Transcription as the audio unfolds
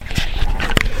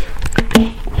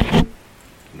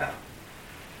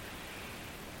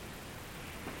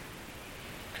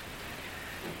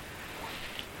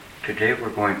Today we're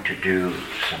going to do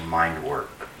some mind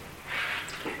work.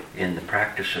 In the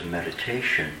practice of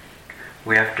meditation,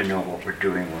 we have to know what we're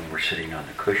doing when we're sitting on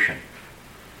the cushion.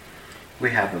 We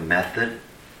have a method,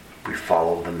 we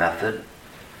follow the method,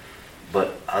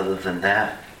 but other than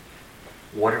that,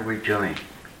 what are we doing?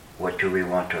 What do we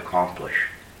want to accomplish?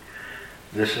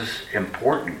 This is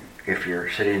important if you're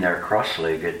sitting there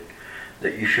cross-legged,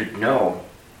 that you should know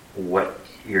what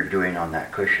you're doing on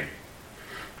that cushion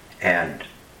and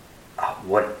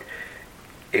what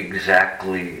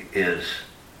exactly is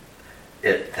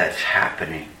it that's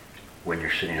happening when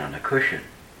you're sitting on the cushion.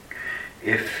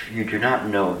 If you do not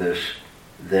know this,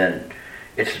 then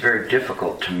it's very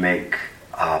difficult to make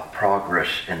progress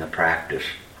in the practice.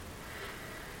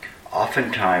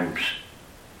 Oftentimes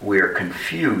we are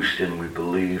confused and we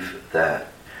believe that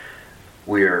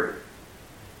we're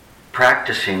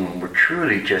practicing when we're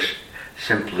truly just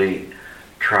simply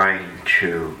trying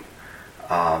to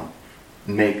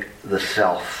make the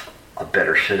self a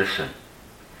better citizen.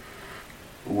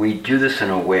 We do this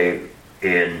in a way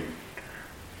in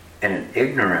an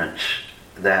ignorance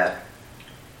that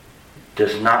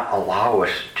does not allow us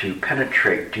to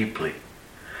penetrate deeply.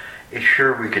 It's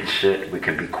sure we can sit, we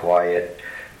can be quiet,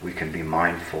 we can be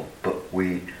mindful, but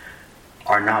we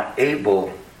are not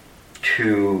able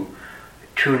to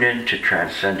tune into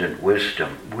transcendent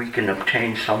wisdom. We can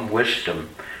obtain some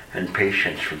wisdom and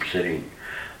patience from sitting,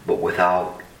 but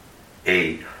without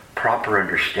a proper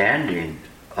understanding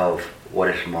of what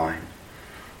is mind,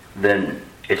 then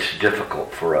it's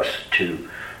difficult for us to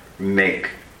make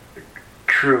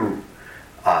true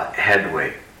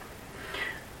headway.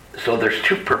 So there's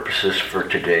two purposes for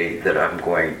today that I'm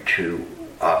going to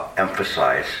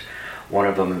emphasize. One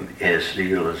of them is the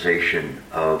utilization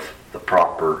of the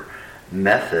proper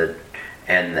method,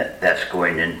 and that's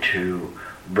going into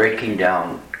breaking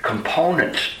down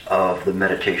components of the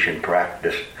meditation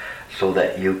practice so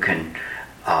that you can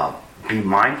be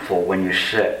mindful when you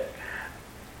sit,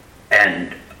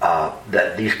 and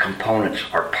that these components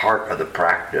are part of the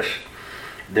practice.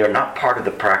 They're not part of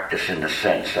the practice in the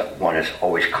sense that one is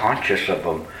always conscious of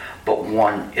them, but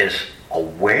one is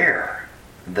aware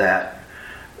that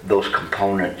those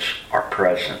components are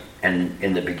present. And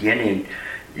in the beginning,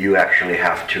 you actually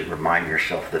have to remind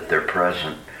yourself that they're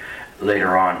present.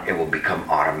 Later on, it will become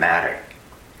automatic.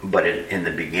 But in the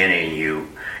beginning,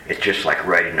 it's just like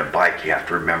riding a bike. You have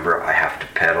to remember, I have to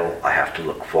pedal, I have to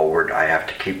look forward, I have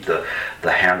to keep the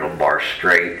handlebar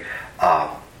straight,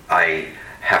 I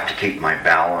have to keep my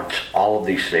balance. All of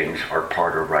these things are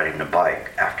part of riding the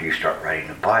bike. After you start riding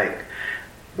the bike,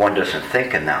 one doesn't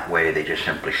think in that way. They just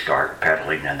simply start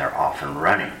pedaling and they're off and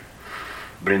running.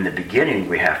 But in the beginning,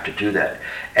 we have to do that.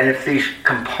 And if these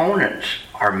components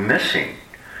are missing,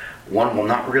 one will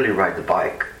not really ride the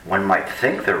bike. One might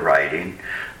think they're riding,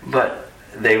 but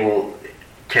they will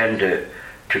tend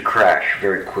to crash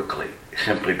very quickly,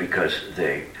 simply because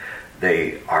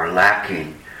they are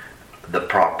lacking the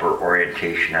proper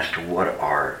orientation as to what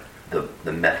are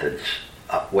the methods,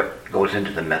 what goes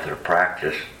into the method of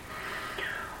practice.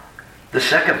 The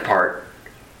second part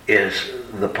is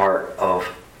the part of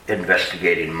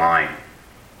investigating mind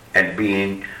and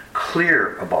being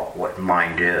clear about what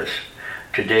mind is.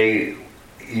 Today,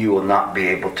 you will not be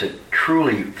able to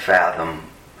truly fathom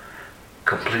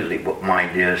completely what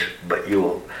mind is, but you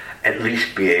will at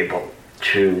least be able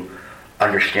to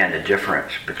understand the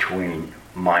difference between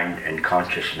mind and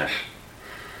consciousness.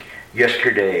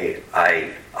 Yesterday,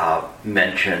 I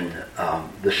mentioned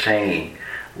the saying,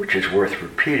 which is worth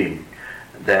repeating,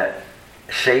 that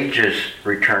sages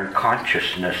return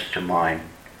consciousness to mind.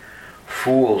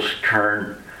 Fools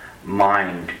turn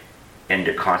mind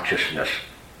into consciousness.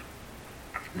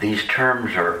 These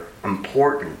terms are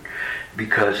important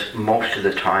because most of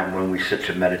the time when we sit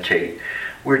to meditate,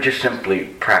 we're just simply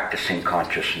practicing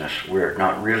consciousness. We're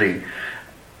not really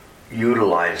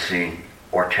utilizing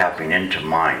or tapping into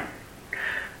mind.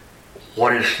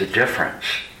 What is the difference?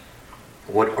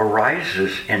 What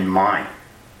arises in mind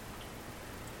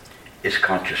is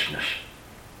consciousness.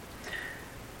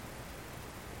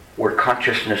 Where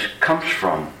consciousness comes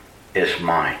from is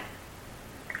mind.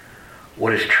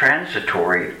 What is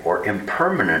transitory or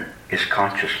impermanent is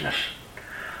consciousness.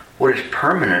 What is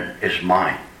permanent is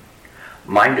mind.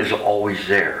 Mind is always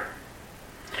there.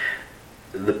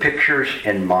 The pictures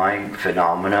in mind,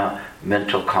 phenomena,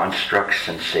 mental constructs,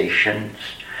 sensations,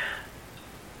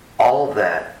 all of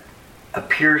that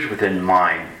appears within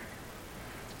mind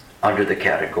under the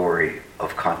category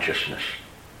of consciousness.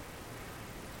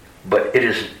 But it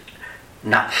is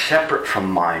not separate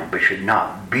from mind, but should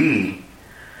not be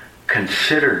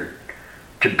considered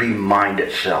to be mind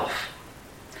itself.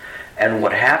 And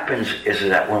what happens is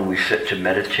that when we sit to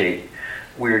meditate,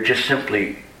 we're just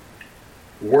simply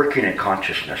working in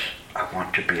consciousness. I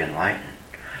want to be enlightened.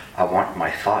 I want my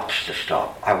thoughts to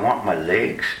stop. I want my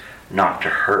legs not to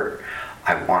hurt.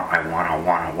 I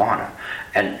want.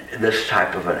 And this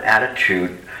type of an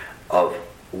attitude of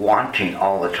wanting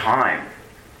all the time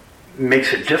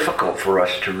makes it difficult for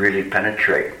us to really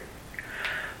penetrate.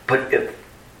 But if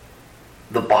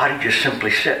the body just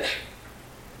simply sits,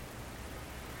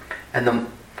 and the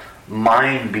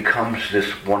mind becomes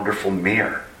this wonderful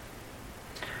mirror,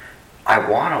 I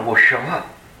wanna will show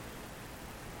up.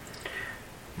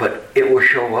 But it will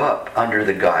show up under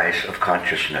the guise of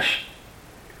consciousness.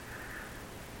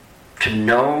 To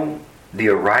know the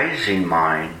arising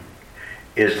mind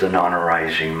is the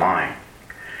non-arising mind.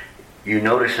 You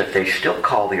notice that they still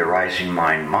call the arising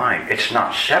mind mind. It's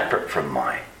not separate from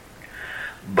mind.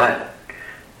 But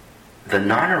the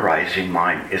non-arising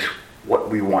mind is what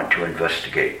we want to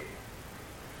investigate.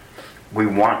 We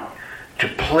want to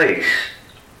place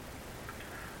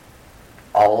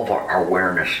all of our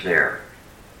awareness there.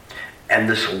 And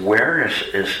this awareness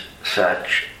is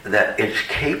such that it's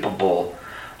capable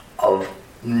of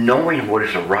knowing what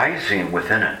is arising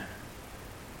within it.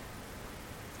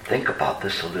 Think about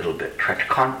this a little bit. Try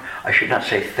to I should not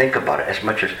say think about it as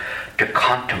much as to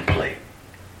contemplate.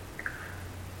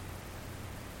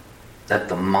 That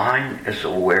the mind is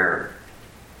aware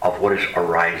of what is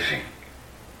arising.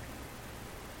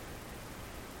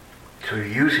 So you're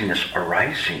using this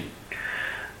arising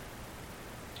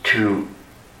to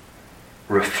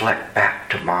reflect back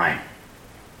to mind.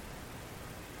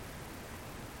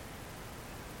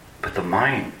 But the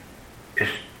mind is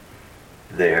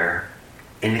there.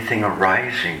 Anything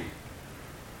arising,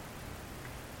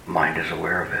 mind is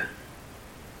aware of it.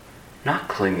 Not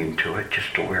clinging to it,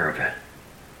 just aware of it.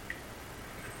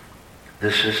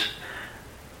 This is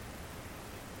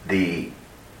the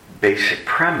basic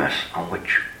premise on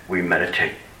which we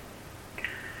meditate.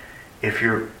 If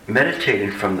you're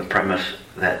meditating from the premise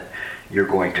that you're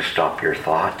going to stop your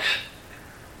thoughts,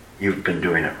 you've been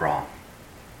doing it wrong.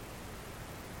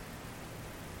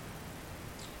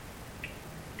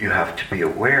 You have to be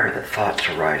aware that thoughts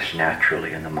arise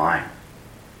naturally in the mind.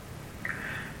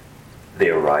 They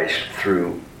arise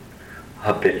through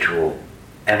habitual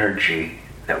energy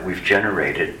that we've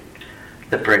generated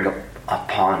that bring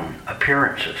upon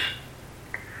appearances.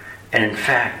 And in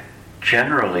fact,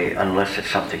 generally, unless it's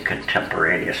something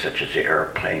contemporaneous, such as the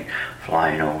airplane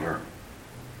flying over,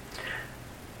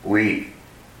 we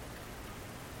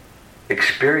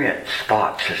experience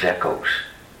thoughts as echoes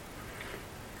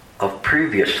of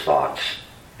previous thoughts,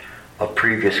 of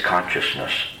previous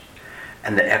consciousness,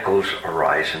 and the echoes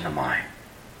arise in the mind.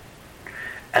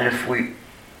 And if we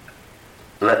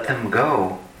let them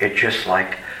go, it's just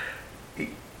like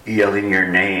yelling your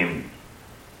name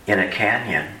in a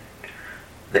canyon.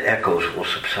 The echoes will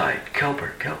subside.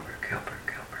 Gilbert, Gilbert, Gilbert,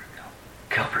 Gilbert,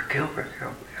 Gilbert, Gilbert, Gilbert,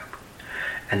 Gilbert.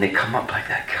 And they come up like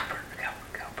that. Gilbert,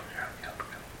 Gilbert, Gilbert, Gilbert,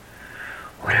 Gilbert.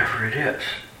 Whatever it is.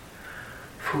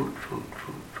 Food, food,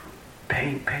 food, food.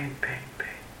 Pain, pain, pain, pain.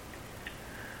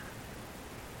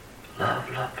 Love,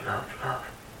 love, love, love.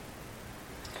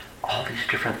 All these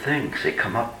different things, they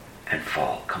come up and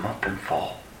fall, come up and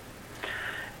fall.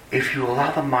 If you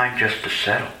allow the mind just to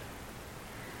settle,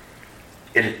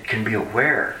 it can be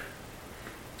aware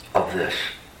of this,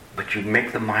 but you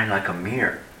make the mind like a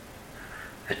mirror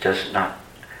that does not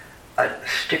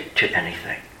stick to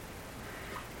anything.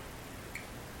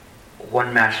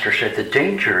 One master said the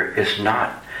danger is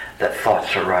not that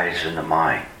thoughts arise in the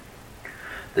mind.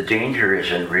 The danger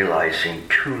is in realizing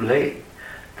too late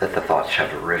that the thoughts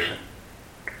have arisen.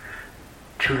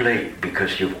 Too late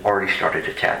because you've already started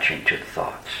attaching to the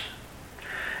thoughts.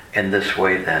 In this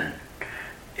way then,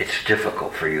 it's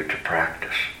difficult for you to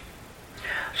practice.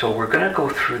 So we're going to go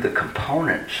through the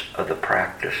components of the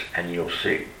practice and you'll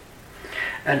see.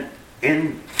 And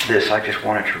in this, I just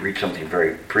wanted to read something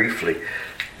very briefly.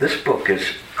 This book is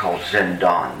called Zen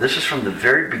Dawn. This is from the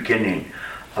very beginning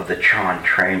of the Chan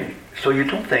training. So you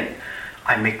don't think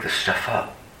I make this stuff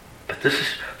up. But this is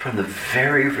from the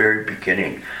very, very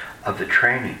beginning of the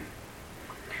training.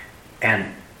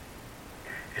 And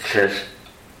it says,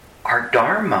 our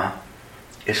Dharma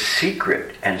is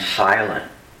secret and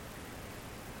silent.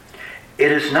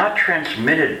 It is not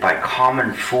transmitted by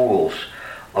common fools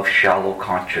of shallow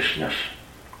consciousness.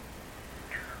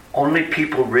 Only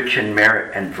people rich in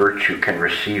merit and virtue can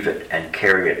receive it and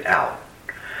carry it out.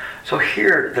 So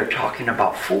here they're talking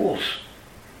about fools.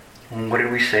 And what do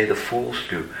we say the fools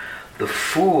do? The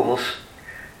fools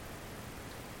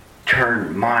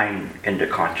turn mind into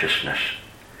consciousness.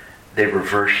 They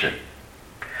reverse it.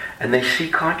 And they see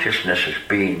consciousness as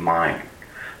being mind,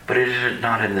 but it is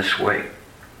not in this way.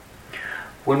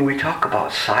 When we talk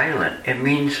about silent, it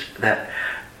means that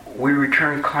we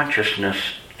return consciousness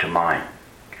to mind.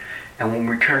 And when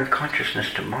we return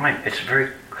consciousness to mind, it's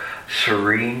very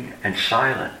serene and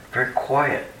silent, very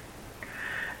quiet.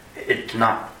 It's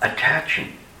not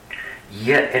attaching,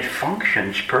 yet it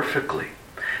functions perfectly.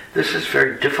 This is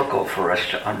very difficult for us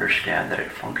to understand, that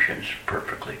it functions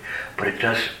perfectly, but it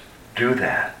does do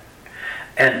that.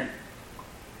 And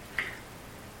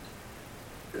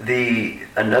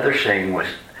another saying was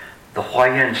the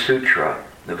Huayan Sutra,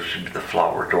 the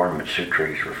Flower Adornment Sutra,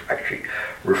 he's actually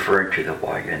referring to the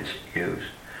Huayans use.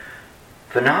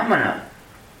 Phenomena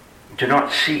do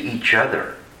not see each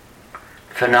other.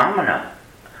 Phenomena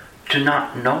do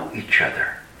not know each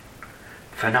other.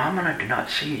 Phenomena do not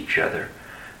see each other.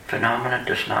 Phenomena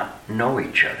does not know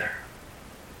each other.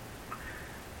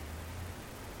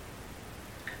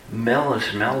 Mel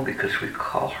is Mel because we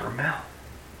call her Mel.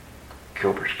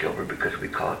 Gilbert's Gilbert because we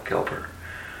call it Gilbert.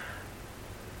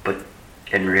 But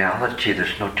in reality,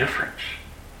 there's no difference.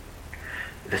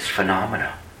 It's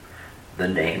phenomena. The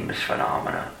name is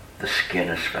phenomena. The skin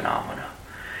is phenomena.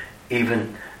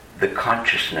 Even the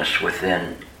consciousness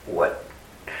within what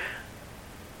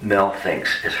Mel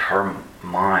thinks is her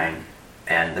mind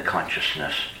and the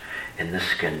consciousness in the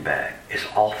skin bag is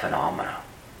all phenomena.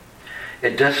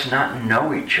 It does not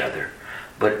know each other,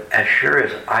 but as sure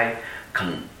as I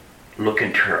can look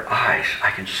into her eyes, I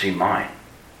can see mine.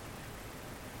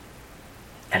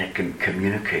 And it can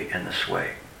communicate in this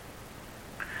way.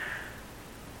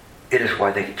 It is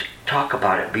why they talk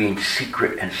about it being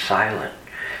secret and silent.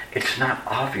 It's not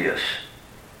obvious.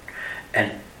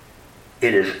 And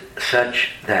it is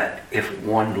such that if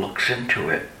one looks into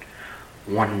it,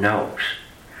 one knows.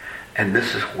 And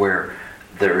this is where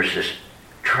there is this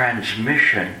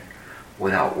transmission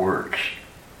without words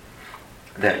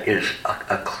that is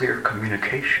a clear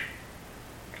communication.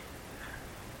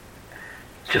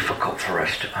 Difficult for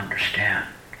us to understand.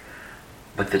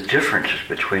 But the difference is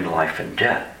between life and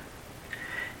death.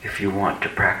 If you want to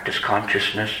practice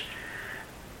consciousness,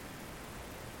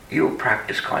 you will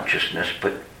practice consciousness,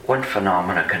 but one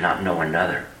phenomena cannot know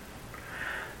another.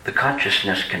 The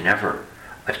consciousness can never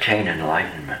attain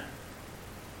enlightenment.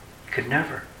 Could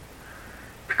never.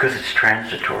 Because it's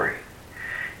transitory.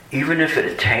 Even if it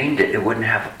attained it, it wouldn't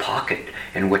have a pocket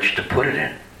in which to put it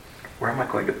in. Where am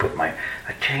I going to put my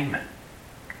attainment?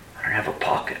 I don't have a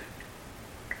pocket.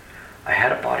 I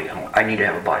had a body. I need to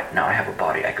have a body. Now I have a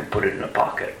body. I can put it in a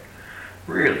pocket.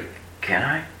 Really? Can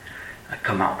I? I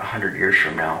come out 100 years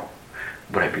from now.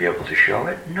 Would I be able to show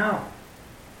it? No.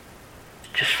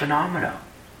 It's just phenomena.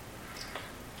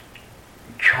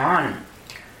 Chan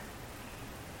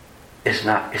is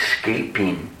not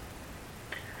escaping.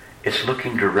 It's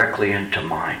looking directly into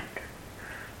mind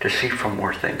to see from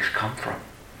where things come from.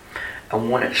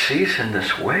 And when it sees in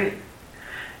this way,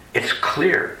 it's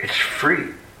clear, it's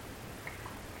free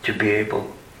to be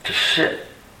able to sit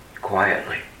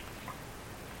quietly.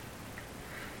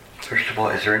 First of all,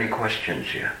 is there any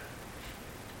questions yet?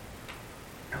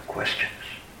 No questions.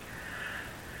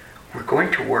 We're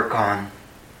going to work on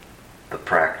the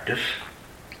practice.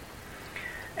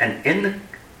 And in the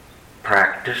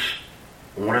practice,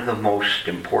 one of the most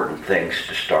important things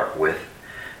to start with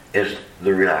is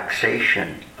the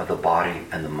relaxation of the body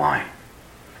and the mind.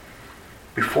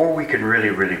 Before we can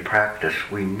really practice,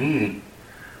 we need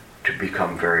to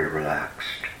become very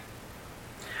relaxed.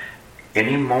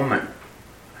 Any moment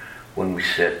when we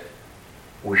sit,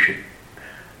 we should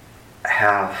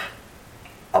have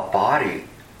a body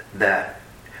that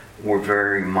we're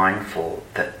very mindful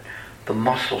that the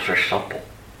muscles are supple.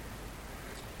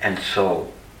 And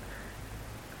so,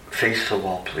 face the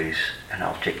wall, please, and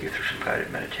I'll take you through some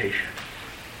guided meditation.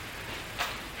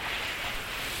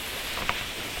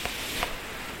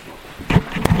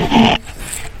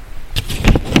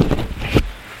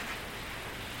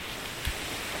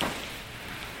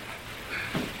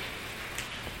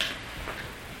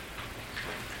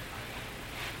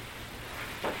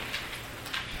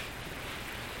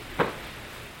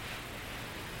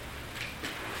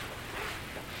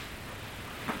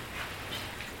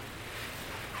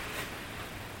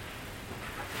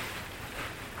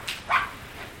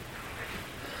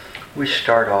 We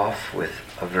start off with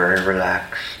a very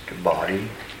relaxed body.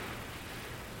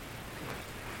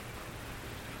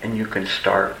 And you can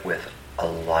start with a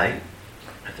light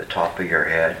at the top of your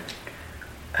head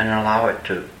and allow it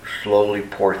to slowly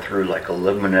pour through like a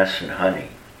luminescent honey.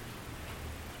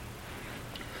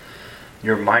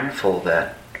 You're mindful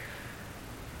that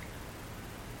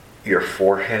your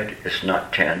forehead is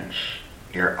not tense,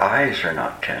 Your eyes are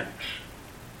not tense.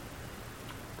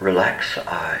 Relax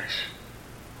the eyes.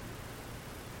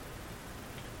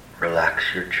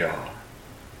 Relax your jaw.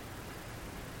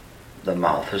 The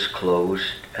mouth is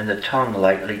closed and the tongue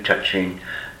lightly touching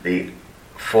the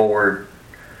forward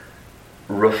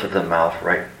roof of the mouth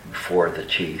right before the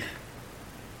teeth.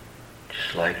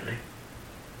 Just lightly.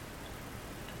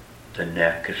 The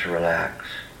neck is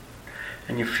relaxed.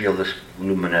 And you feel this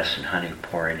luminescent honey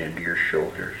pouring into your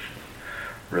shoulders,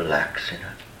 relaxing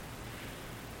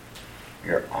it.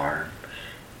 Your arms,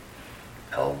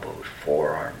 elbows,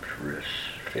 forearms, wrists,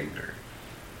 fingers,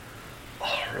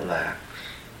 all relax.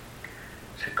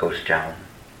 As it goes down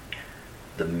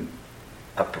the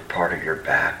upper part of your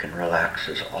back and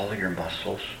relaxes all of your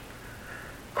muscles,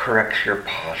 corrects your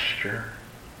posture,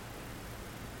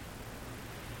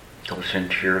 goes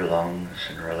into your lungs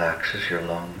and relaxes your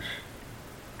lungs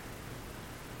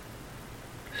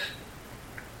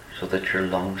so that your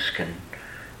lungs can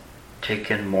take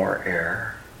in more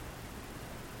air.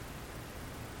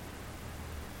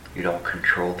 You don't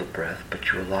control the breath,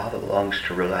 but you allow the lungs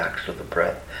to relax so the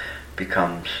breath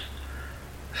becomes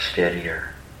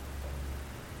steadier.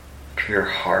 To your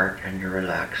heart, and you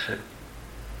relax it,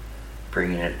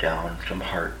 bringing it down some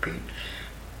heartbeats,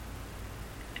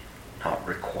 not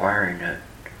requiring it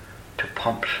to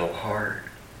pump so hard,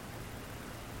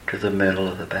 to the middle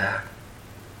of the back.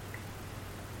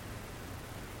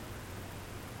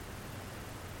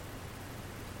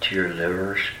 To your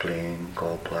liver, spleen,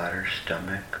 gallbladder,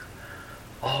 stomach,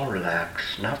 all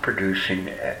relaxed, not producing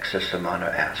excess amount of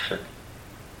acid,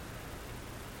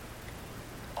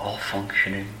 all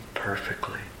functioning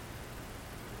perfectly.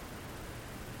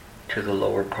 To the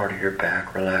lower part of your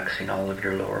back, relaxing all of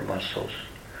your lower muscles,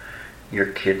 your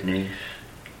kidneys.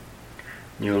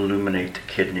 You illuminate the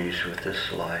kidneys with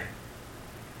this light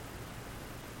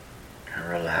and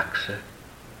relax it.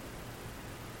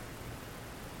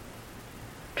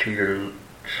 To your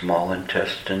small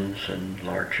intestines and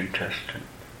large intestine,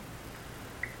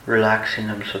 relaxing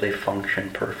them so they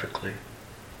function perfectly.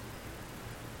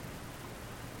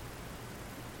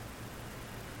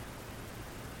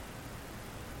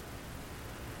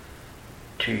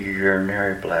 To your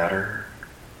urinary bladder,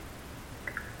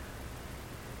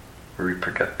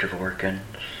 reproductive organs,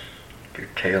 your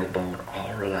tailbone,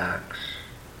 all relax.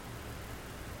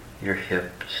 Your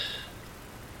hips,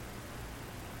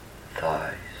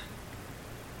 thighs,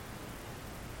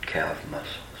 calf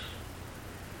muscles,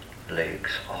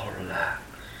 legs, all relax.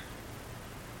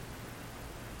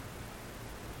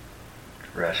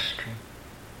 Resting.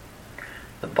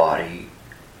 The body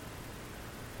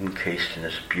encased in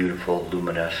this beautiful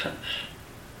luminescence.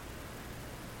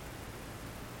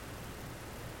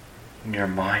 And your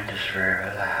mind is very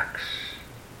relaxed.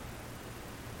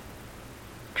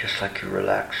 Just like you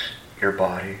relax your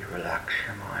body, relax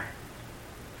your mind.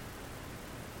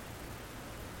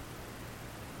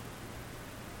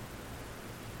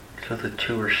 So the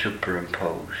two are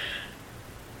superimposed.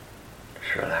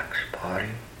 This relaxed body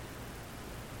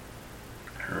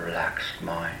and a relaxed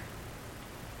mind.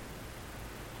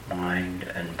 Mind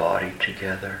and body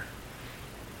together,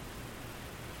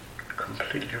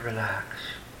 completely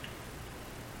relaxed.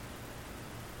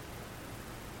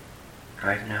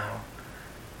 Right now,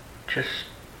 just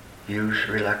use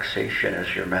relaxation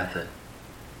as your method.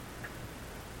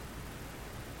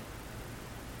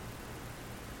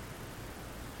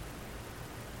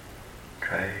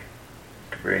 Try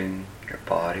to bring your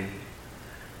body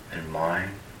and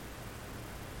mind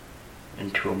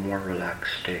into a more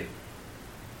relaxed state.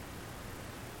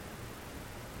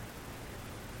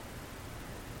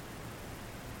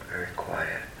 Very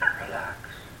quiet and relaxed.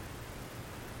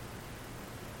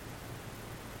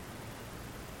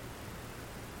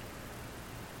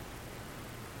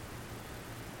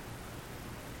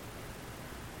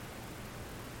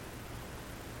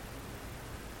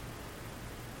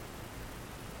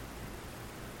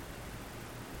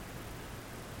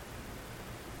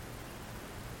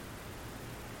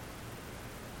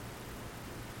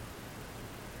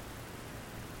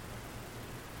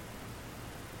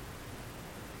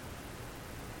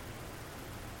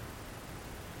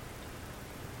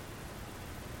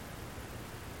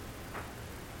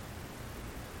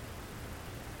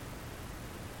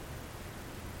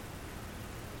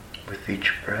 With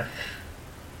each breath,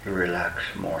 you relax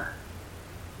more.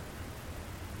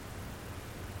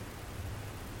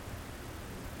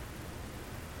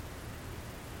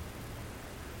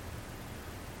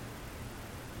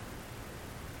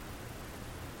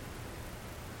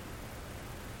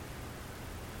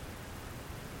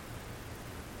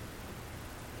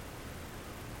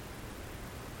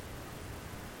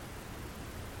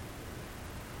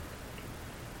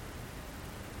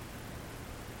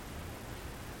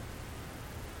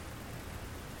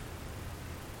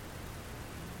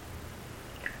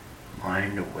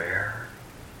 mind aware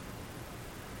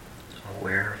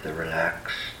of the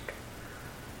relaxed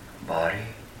body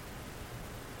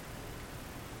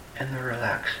and the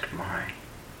relaxed mind.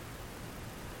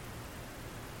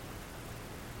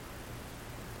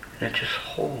 And it just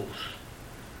holds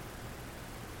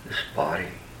this body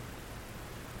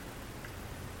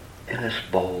in this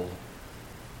bowl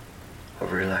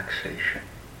of relaxation.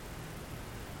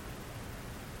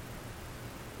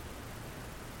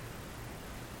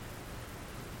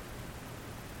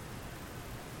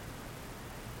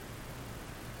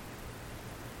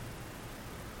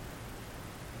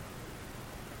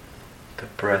 The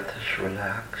breath is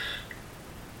relaxed,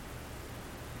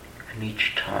 and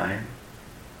each time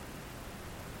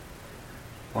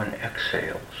one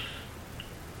exhales,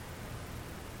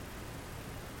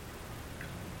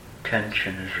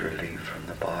 tension is relieved from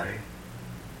the body,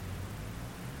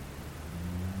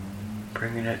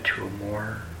 bringing it to a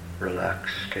more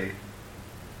relaxed state.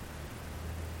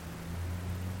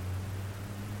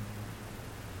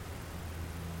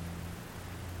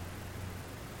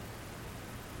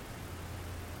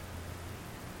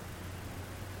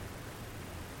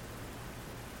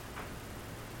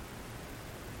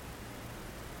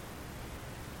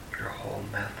 Your whole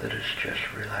method is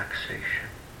just relaxation.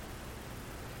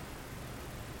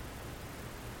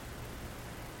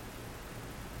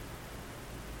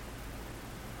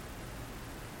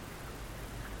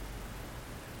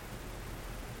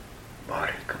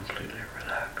 Body completely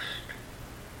relaxed.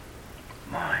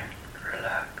 Mind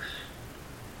relaxed.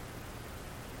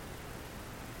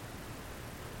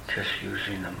 Just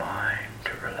using the mind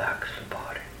to relax the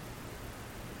body.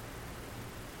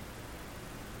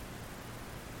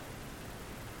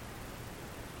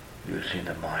 Using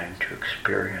the mind to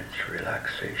experience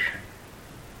relaxation.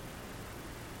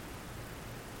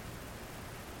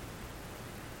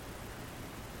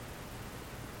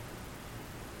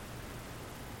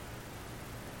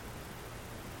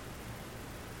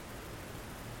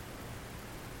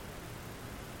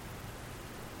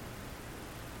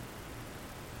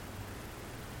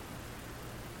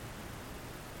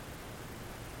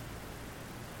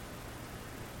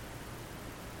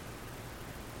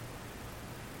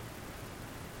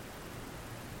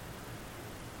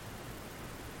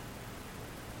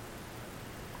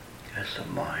 As the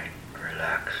mind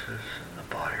relaxes and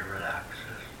the body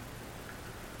relaxes,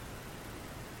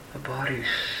 the body is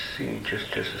seen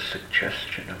just as a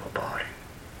suggestion of a body.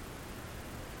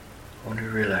 Only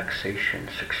relaxation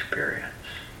is experienced.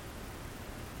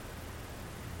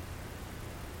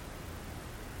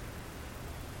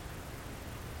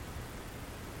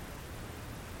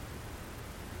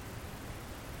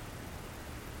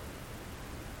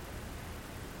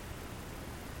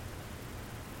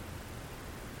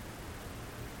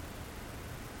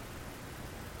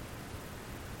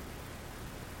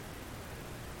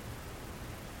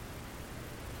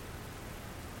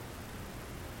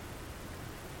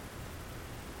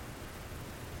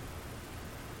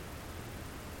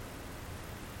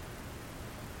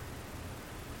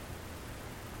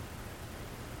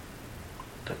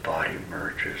 The body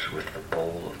merges with the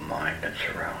bowl of mind that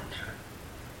surrounds it.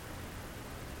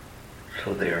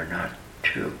 So they are not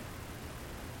two.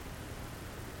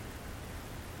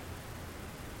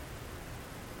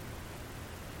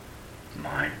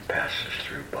 Mind passes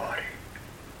through body.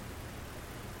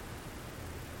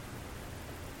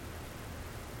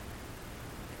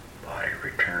 Body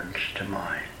returns to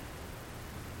mind.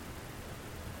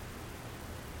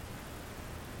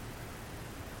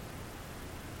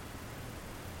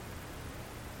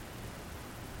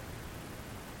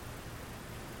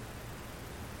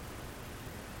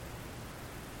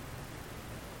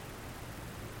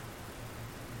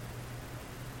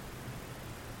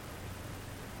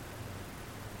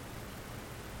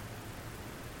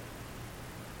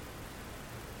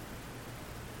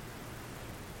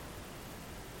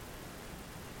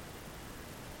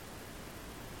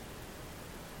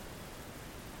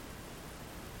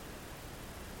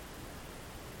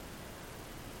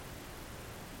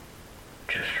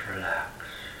 Just relax.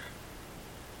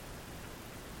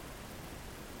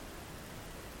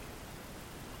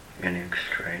 Any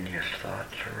extraneous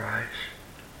thoughts arise,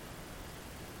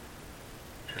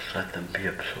 just let them be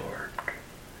absorbed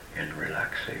in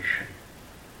relaxation.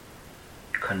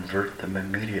 Convert them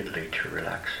immediately to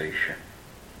relaxation.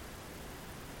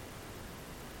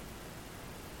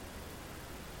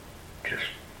 Just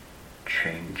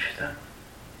change them.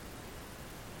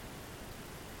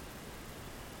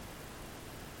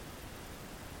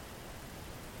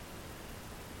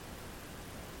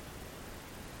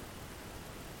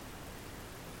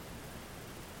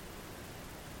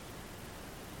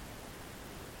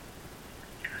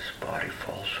 body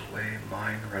falls away,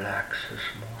 mind relaxes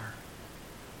more,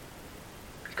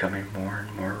 becoming more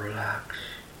and more relaxed.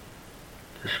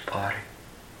 This body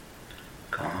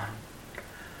gone.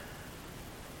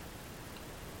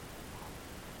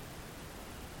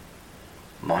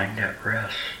 Mind at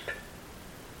rest.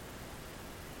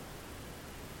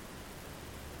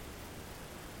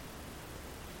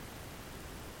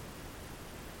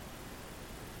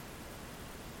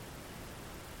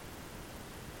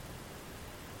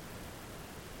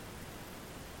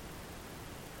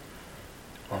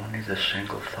 Only the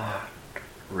single thought,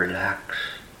 relax,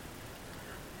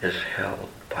 is held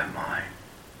by mind.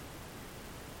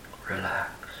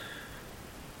 Relax.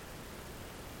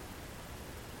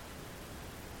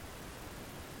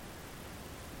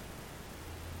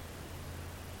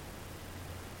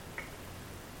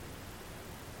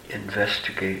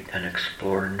 Investigate and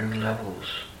explore new levels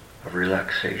of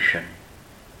relaxation.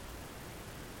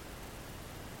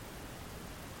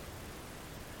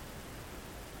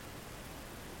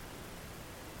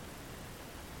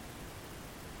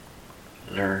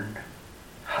 Learn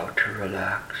how to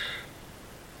relax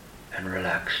and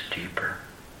relax deeper.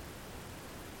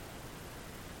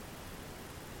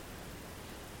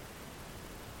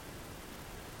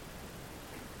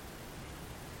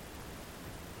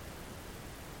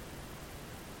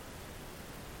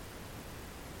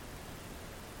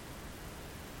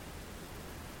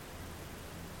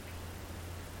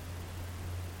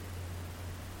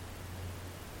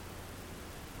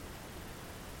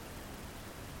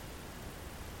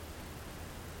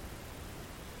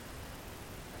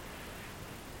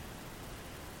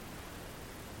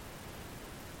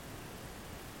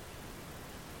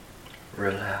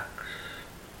 Relax.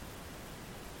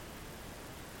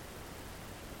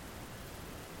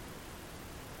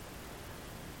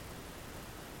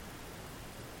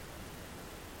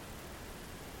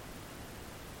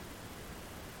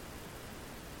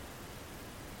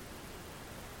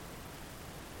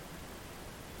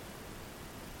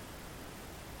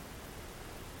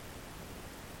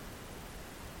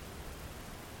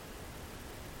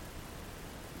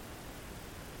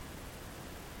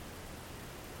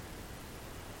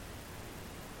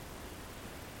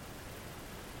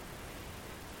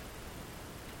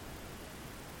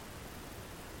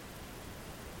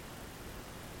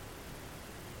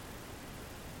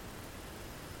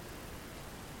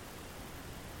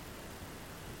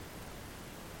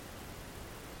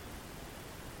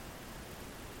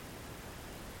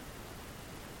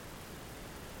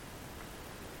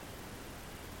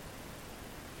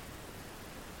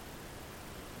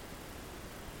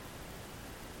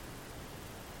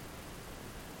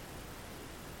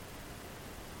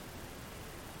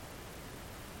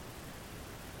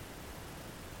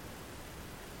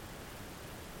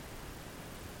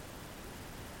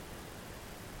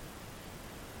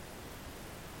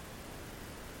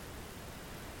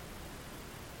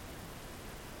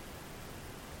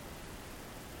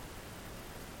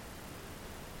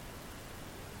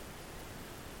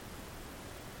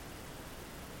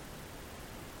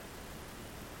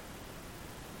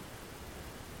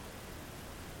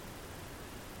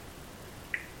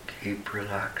 Keep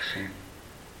relaxing.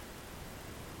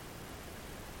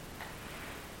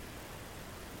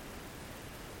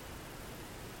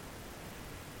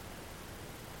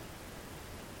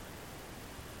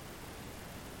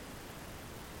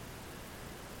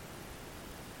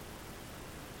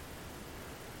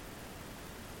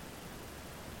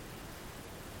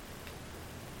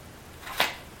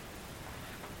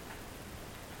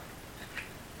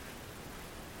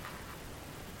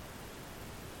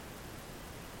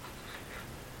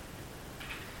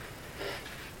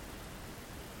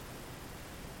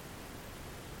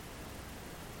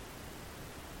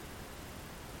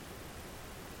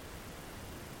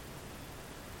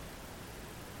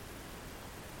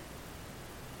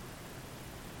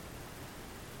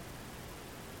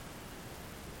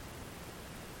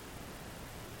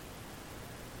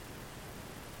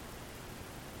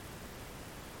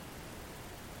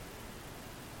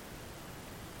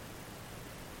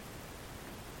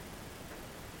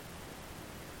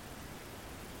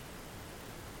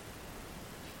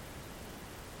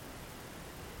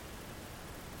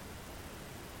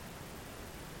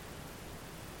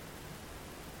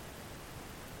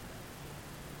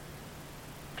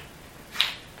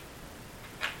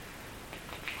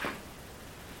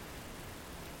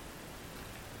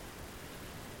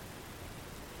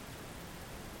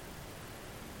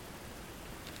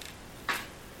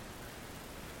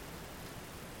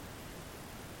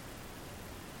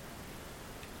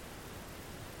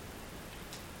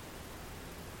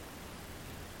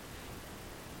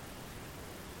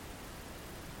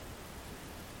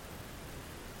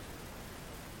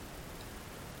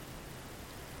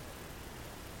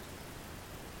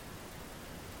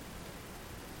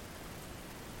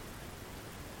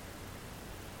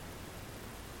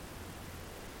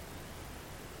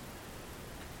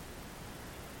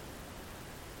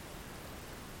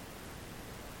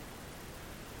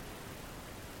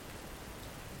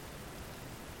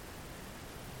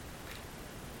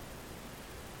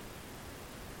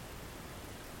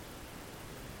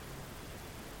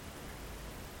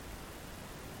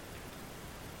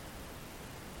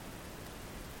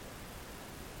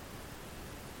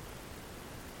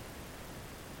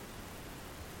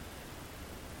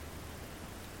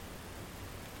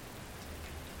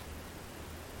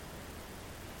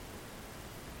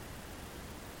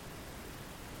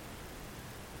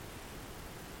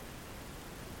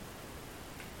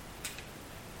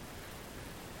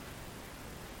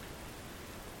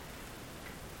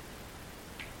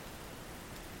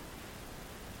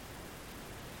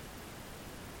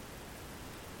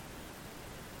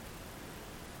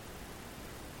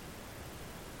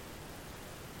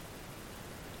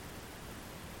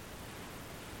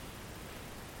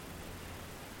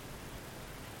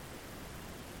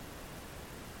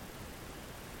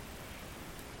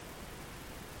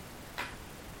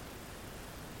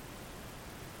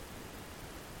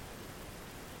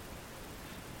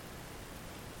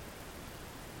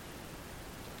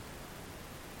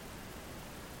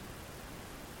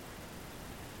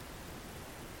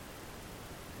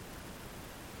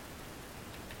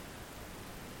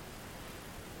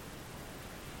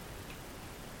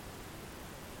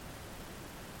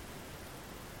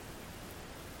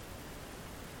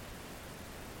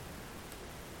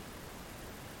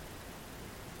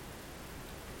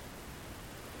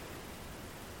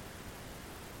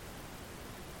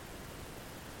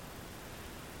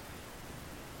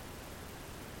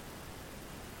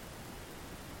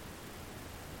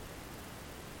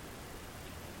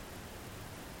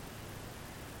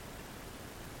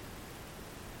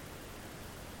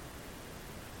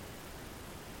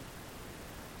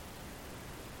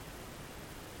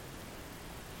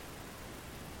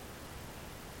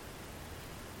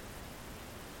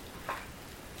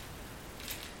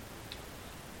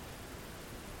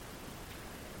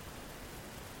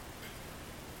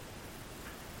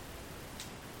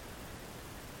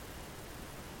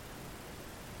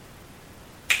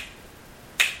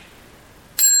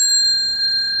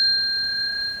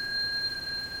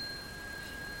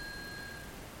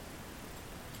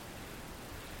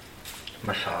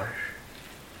 massage.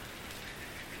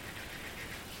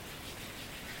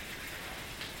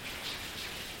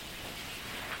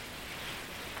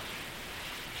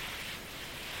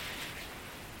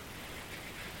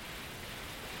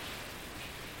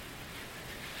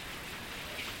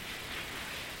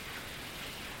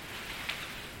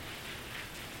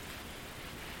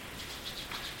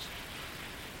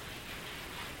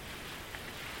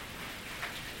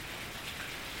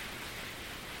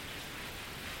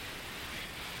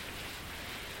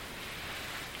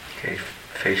 Okay,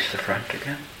 face the front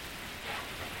again.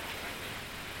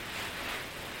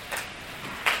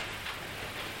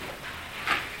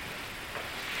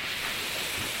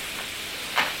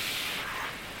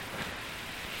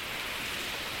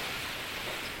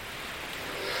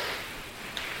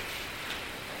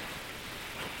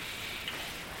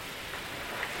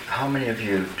 How many of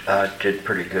you did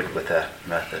pretty good with that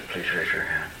method? Please raise your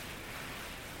hand.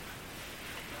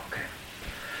 Okay.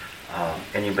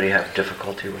 Anybody have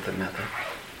difficulty with the method?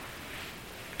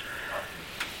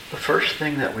 The first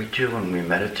thing that we do when we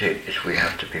meditate is we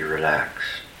have to be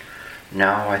relaxed.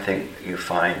 Now I think you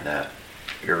find that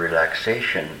your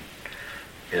relaxation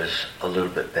is a little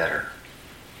bit better.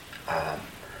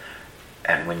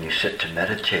 And when you sit to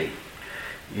meditate,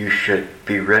 you should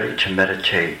be ready to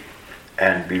meditate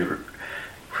and be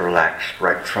relaxed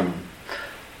right from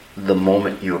the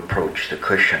moment you approach the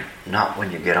cushion. Not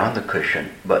when you get on the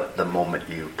cushion, but the moment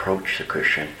you approach the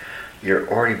cushion, you're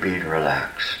already being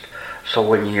relaxed. So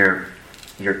when you're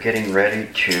getting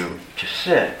ready to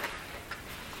sit,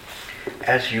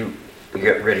 as you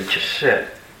get ready to sit,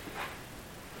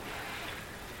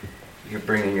 you're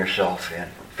bringing yourself in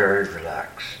very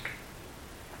relaxed.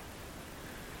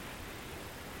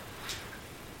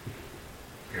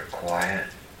 You're quiet.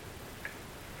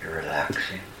 You're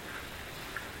relaxing.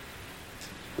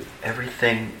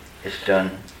 Everything is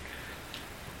done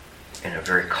in a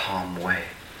very calm way.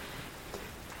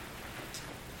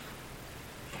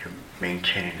 You're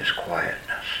maintaining this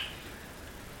quietness.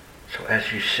 So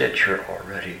as you sit, you're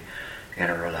already in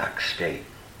a relaxed state.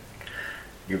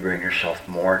 You bring yourself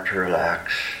more to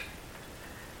relax.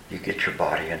 You get your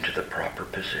body into the proper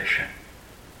position.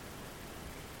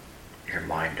 Your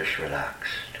mind is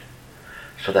relaxed.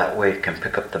 So that way it can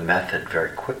pick up the method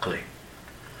very quickly.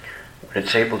 When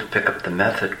it's able to pick up the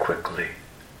method quickly,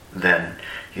 then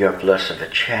you have less of a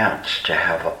chance to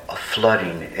have a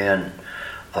flooding in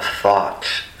of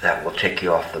thoughts that will take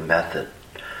you off the method.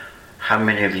 How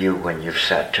many of you, when you've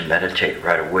sat to meditate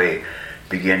right away,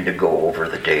 begin to go over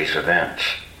the day's events?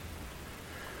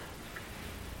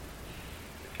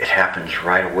 It happens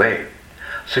right away.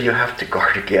 So you have to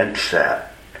guard against that.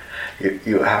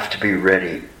 You have to be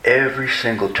ready every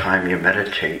single time you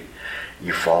meditate.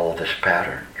 You follow this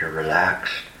pattern. You're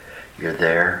relaxed. You're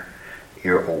there.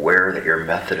 You're aware that your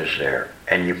method is there.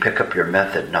 And you pick up your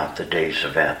method, not the day's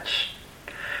events.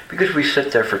 Because we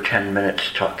sit there for 10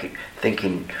 minutes talking,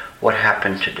 thinking, what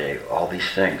happened today? All these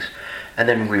things. And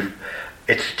then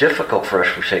it's difficult for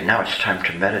us. We say, now it's time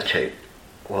to meditate.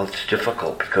 Well, it's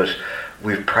difficult because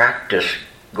we've practiced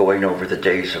going over the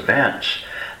day's events.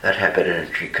 That habit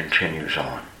energy continues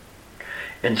on.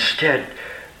 Instead,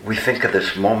 we think of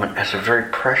this moment as a very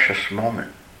precious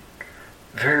moment.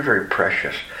 Very, very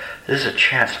precious. This is a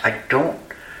chance. I don't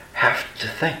have to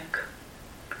think.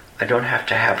 I don't have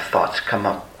to have thoughts come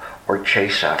up or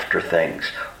chase after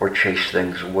things or chase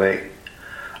things away.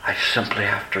 I simply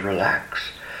have to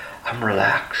relax. I'm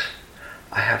relaxed.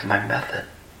 I have my method.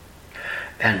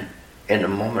 And in a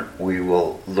moment we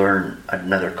will learn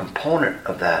another component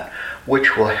of that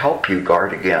which will help you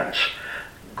guard against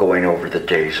going over the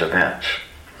day's events.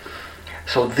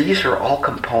 So these are all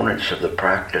components of the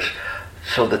practice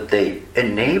so that they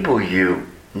enable you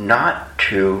not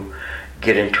to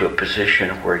get into a position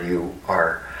where you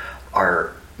are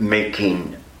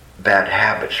making bad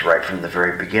habits right from the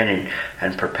very beginning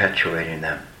and perpetuating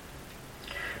them.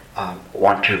 I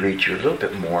want to read you a little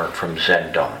bit more from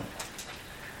Zen Dawn.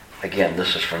 Again,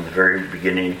 this is from the very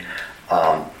beginning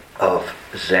of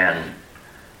Zen.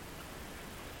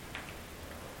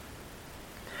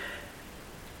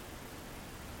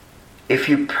 If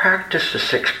you practice the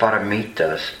 6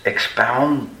 paramitas,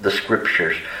 expound the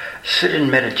scriptures, sit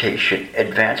in meditation,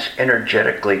 advance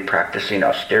energetically practicing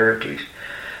austerities,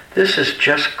 this is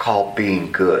just called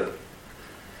being good.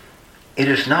 It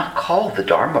is not called the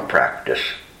Dharma practice.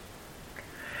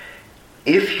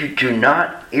 If you do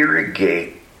not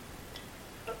irrigate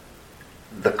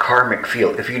the karmic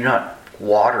field, if you do not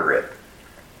water it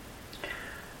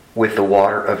with the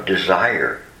water of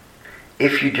desire,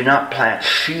 if you do not plant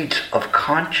seeds of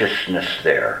consciousness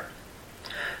there,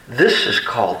 this is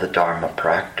called the Dharma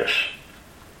practice.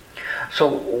 So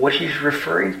what he's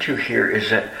referring to here is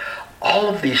that all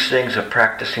of these things of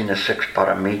practicing the 6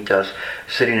 paramitas,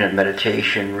 sitting in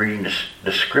meditation, reading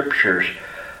the scriptures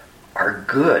are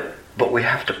good, but we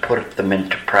have to put them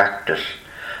into practice.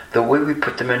 The way we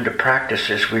put them into practice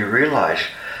is we realize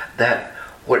that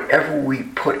whatever we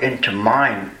put into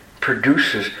mind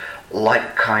produces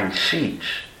like kind seeds.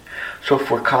 So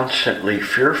if we're constantly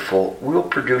fearful, we'll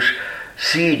produce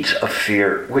seeds of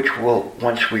fear, which will,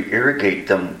 once we irrigate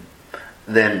them,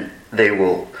 then they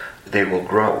will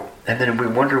grow. And then we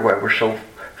wonder why we're so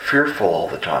fearful all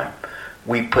the time.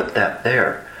 We put that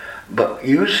there. But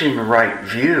using right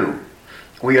view,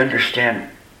 we understand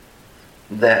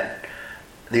that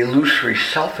the illusory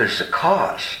self is the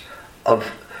cause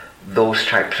of those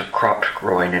types of crops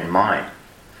growing in mind.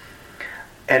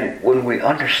 And when we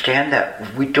understand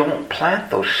that, we don't plant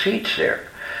those seeds there.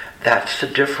 That's the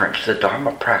difference. The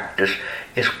Dharma practice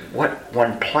is what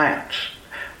one plants,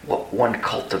 what one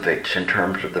cultivates in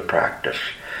terms of the practice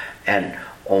and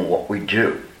on what we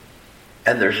do.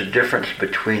 And there's a difference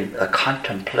between a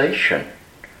contemplation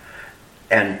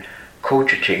and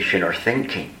cogitation or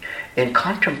thinking. In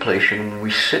contemplation, when we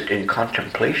sit in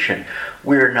contemplation,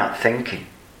 we are not thinking.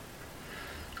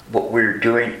 What we're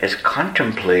doing is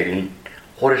contemplating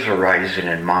what is arising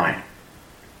in mind.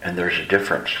 And there's a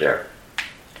difference there.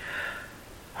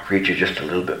 I'll read you just a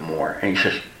little bit more. And he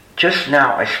says, just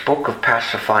now I spoke of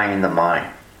pacifying the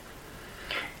mind.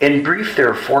 In brief, there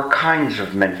are 4 kinds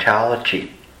of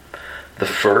mentality. The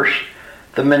first,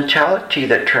 the mentality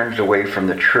that turns away from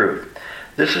the truth.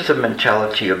 This is the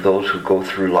mentality of those who go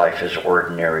through life as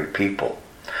ordinary people.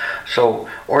 So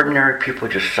ordinary people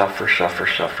just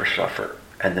suffer,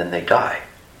 and then they die.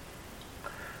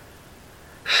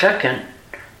 Second,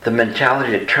 the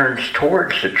mentality that turns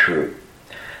towards the truth.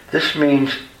 This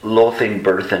means loathing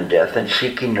birth and death and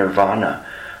seeking nirvana,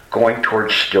 going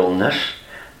towards stillness.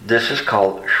 This is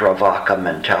called Shravaka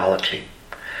mentality.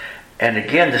 And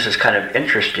again, this is kind of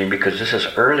interesting because this is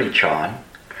early Chan,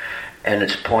 and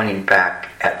it's pointing back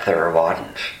at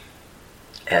Theravadins.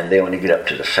 And they only get up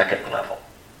to the 2nd level.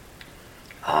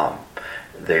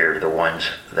 They're the ones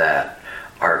that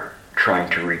are trying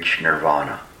to reach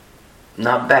nirvana.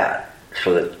 Not bad.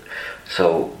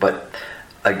 But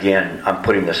again, I'm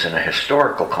putting this in a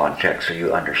historical context so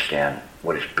you understand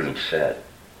what is being said.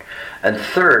 And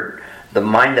third, the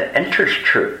mind that enters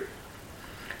truth.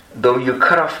 Though you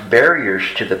cut off barriers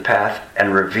to the path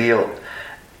and reveal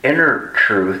inner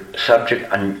truth,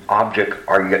 subject and object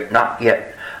are not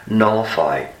yet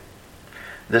nullified.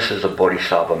 This is a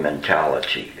bodhisattva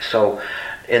mentality. So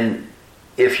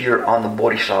if you're on the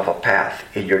bodhisattva path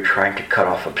and you're trying to cut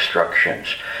off obstructions,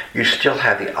 you still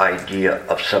have the idea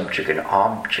of subject and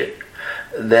object,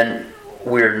 then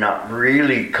we're not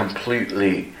really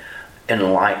completely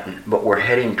enlightened, but we're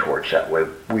heading towards that way.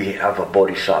 We have a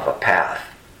bodhisattva path.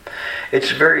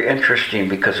 It's very interesting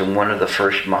because in one of the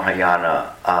first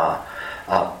Mahayana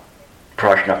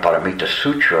Prajnaparamita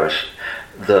Sutras,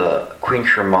 the Queen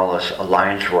Sharmala's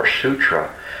Alliance Roar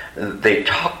Sutra, they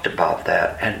talked about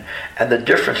that. And the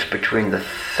difference between the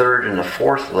 3rd and the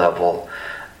 4th level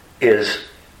is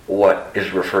what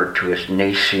is referred to as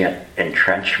nascent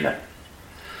entrenchment.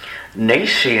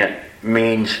 Nascent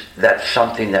means that's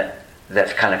something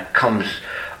that kind of comes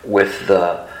with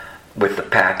the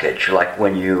package. Like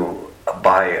when you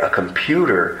buy a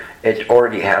computer, it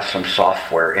already has some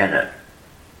software in it.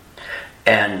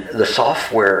 And the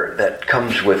software that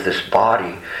comes with this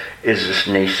body is this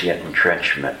nascent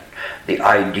entrenchment, the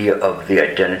idea of the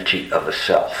identity of a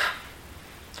self.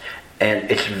 And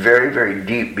it's very, very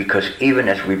deep because even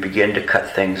as we begin to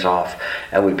cut things off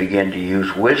and we begin to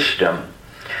use wisdom,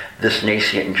 this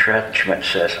nascent entrenchment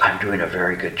says, I'm doing a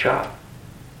very good job.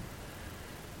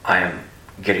 I am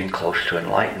getting close to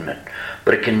enlightenment.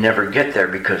 But it can never get there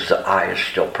because the I is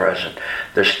still present.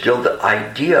 There's still the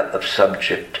idea of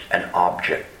subject and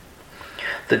object.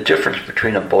 The difference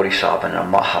between a bodhisattva and a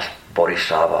maha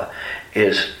bodhisattva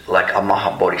is like a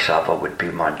maha bodhisattva would be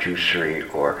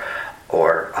Manjusri or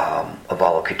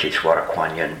Avalokiteshvara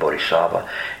Kuan Yin bodhisattva,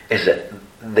 is that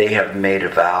they have made a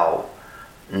vow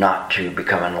not to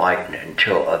become enlightened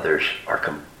until others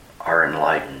are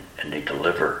enlightened and they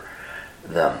deliver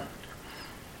them.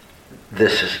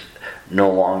 This is no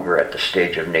longer at the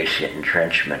stage of nascent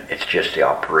entrenchment. It's just the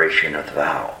operation of the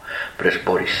vow. But as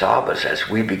bodhisattvas, as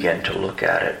we begin to look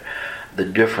at it, the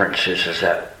difference is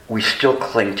that we still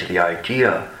cling to the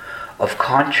idea of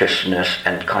consciousness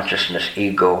and consciousness,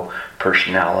 ego,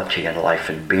 personality, and life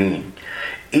and being.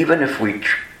 Even if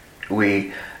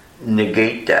we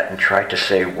negate that and try to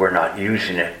say we're not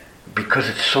using it, because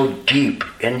it's so deep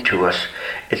into us,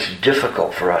 it's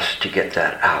difficult for us to get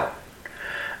that out.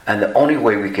 And the only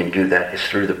way we can do that is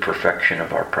through the perfection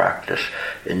of our practice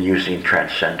in using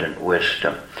transcendent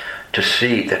wisdom to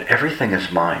see that everything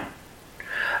is mind.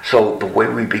 So the way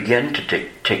we begin to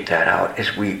take that out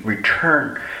is we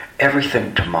return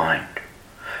everything to mind.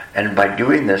 And by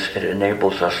doing this, it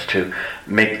enables us to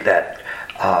make that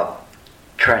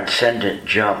transcendent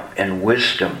jump in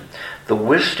wisdom. The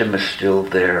wisdom is still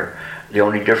there. The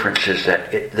only difference is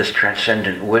that this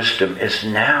transcendent wisdom is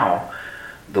now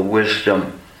the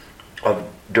wisdom of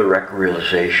direct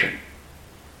realization.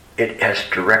 It has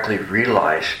directly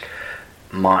realized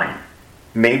mind.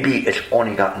 Maybe it's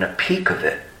only gotten a peek of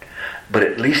it, but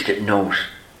at least it knows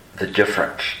the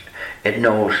difference. It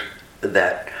knows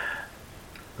that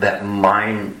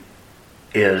mind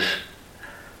is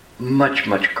much,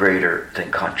 much greater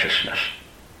than consciousness.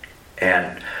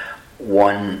 And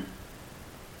one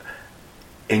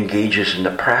engages in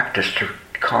the practice to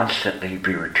constantly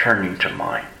be returning to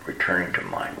mind, returning to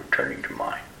mind, returning to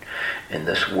mind, in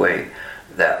this way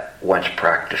that one's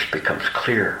practice becomes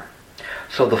clear.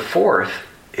 So the fourth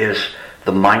is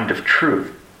the mind of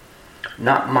truth.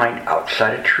 Not mind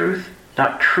outside of truth,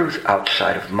 not truth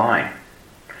outside of mind.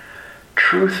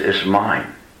 Truth is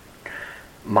mind.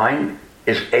 Mind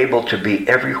is able to be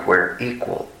everywhere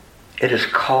equal. It is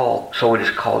called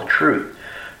truth.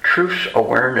 Truth's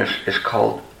awareness is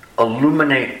called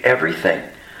illuminate everything.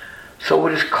 So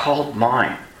it is called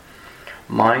mind.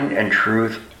 Mind and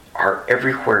truth are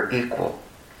everywhere equal.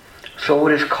 So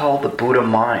it is called the Buddha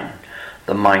mind,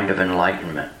 the mind of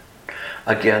enlightenment.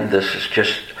 Again, this is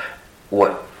just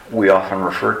what we often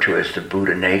refer to as the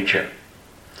Buddha nature.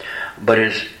 But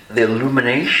the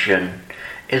illumination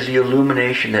is the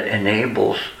illumination that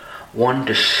enables one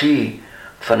to see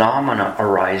phenomena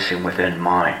arising within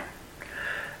mind.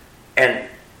 And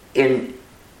in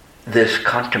this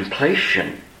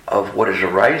contemplation of what is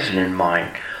arising in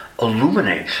mind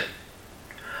illuminates it.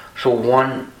 So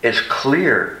one is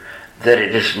clear that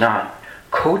it is not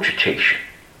cogitation,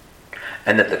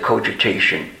 and that the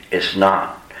cogitation is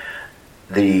not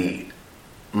the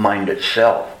mind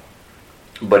itself,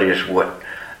 but is what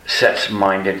sets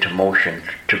mind into motion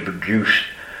to produce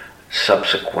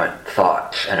subsequent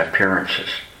thoughts and appearances.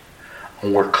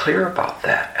 And we're clear about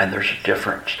that, and there's a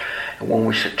difference. And when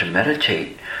we sit to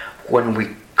meditate, when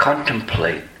we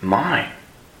contemplate mind,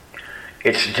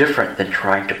 it's different than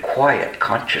trying to quiet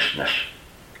consciousness.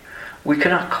 We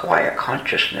cannot quiet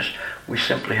consciousness. We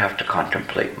simply have to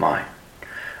contemplate mind.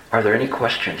 Are there any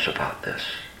questions about this?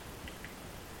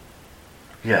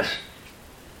 Yes?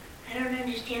 I don't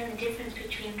understand the difference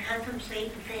between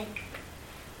contemplate and think.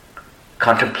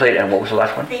 Contemplate, and what was the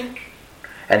last one? Think.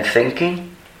 And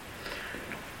thinking?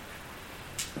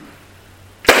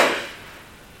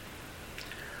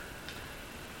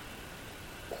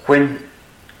 When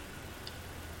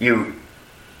you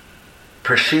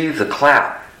perceive the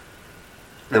clap,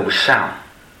 there was sound.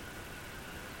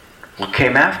 What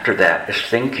came after that is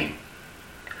thinking.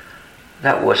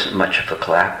 That wasn't much of a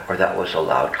clap, or that was a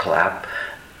loud clap.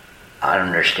 I don't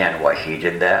understand why he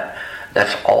did that.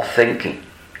 That's all thinking.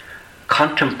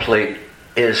 Contemplate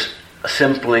is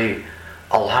simply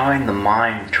allowing the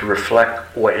mind to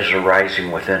reflect what is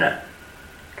arising within it.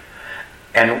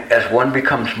 And as one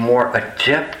becomes more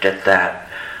adept at that,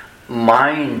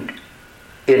 mind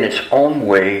in its own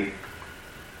way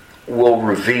will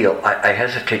reveal. I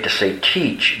hesitate to say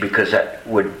teach, because that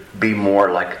would be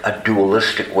more like a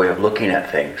dualistic way of looking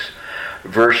at things,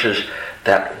 versus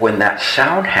that when that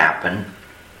sound happened,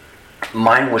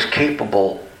 mind was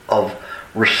capable of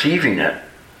receiving it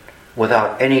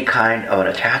without any kind of an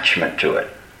attachment to it.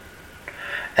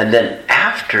 And then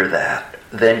after that,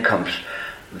 then comes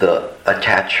the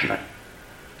attachment.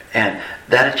 And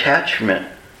that attachment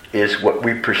is what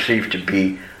we perceive to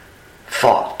be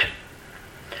thought.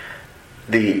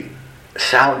 The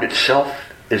sound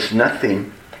itself is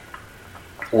nothing.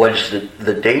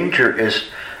 The danger is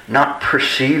not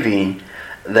perceiving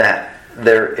that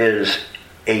there is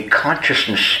a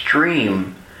consciousness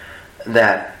stream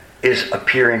that is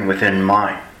appearing within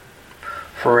mind.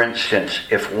 For instance,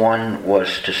 if one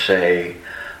was to say,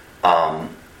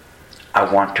 I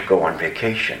want to go on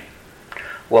vacation.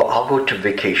 Well, I'll go to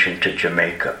vacation to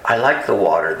Jamaica. I like the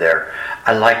water there.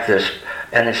 I like this,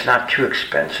 and it's not too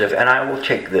expensive, and I will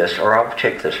take this, or I'll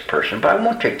take this person, but I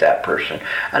won't take that person,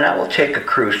 and I will take a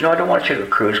cruise. No, I don't want to take a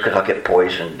cruise because I'll get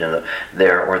poisoned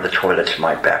there, or the toilets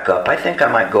might back up. I think I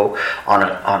might go on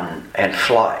and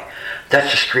fly.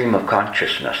 That's a stream of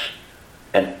consciousness,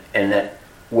 and that,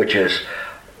 which is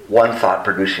one thought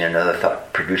producing another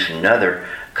thought producing another,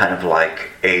 kind of like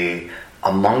a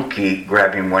monkey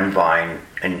grabbing one vine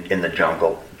in the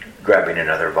jungle, grabbing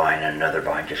another vine and another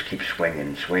vine, just keep swinging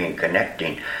and swinging,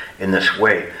 connecting in this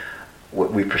way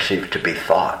what we perceive to be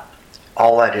thought.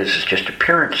 All that is just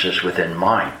appearances within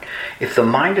mind. If the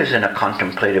mind is in a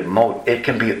contemplative mode, it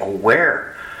can be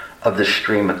aware of the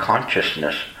stream of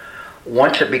consciousness.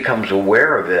 Once it becomes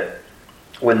aware of it,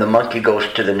 when the monkey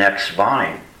goes to the next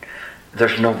vine,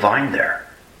 there's no vine there.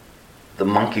 The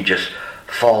monkey just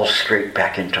falls straight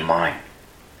back into mind,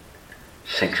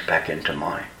 sinks back into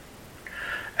mind.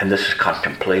 And this is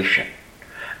contemplation.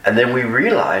 And then we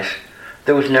realize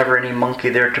there was never any monkey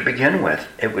there to begin with.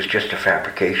 It was just a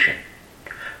fabrication.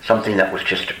 Something that was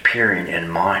just appearing in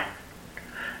mind.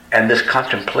 And this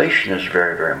contemplation is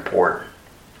very, very important.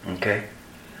 Okay?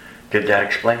 Did that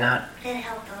explain that? That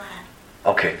helped a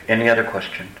lot. Okay. Any other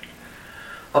questions?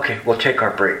 Okay, we'll take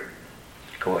our break.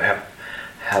 Go have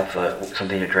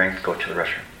something to drink, go to the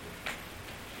restroom.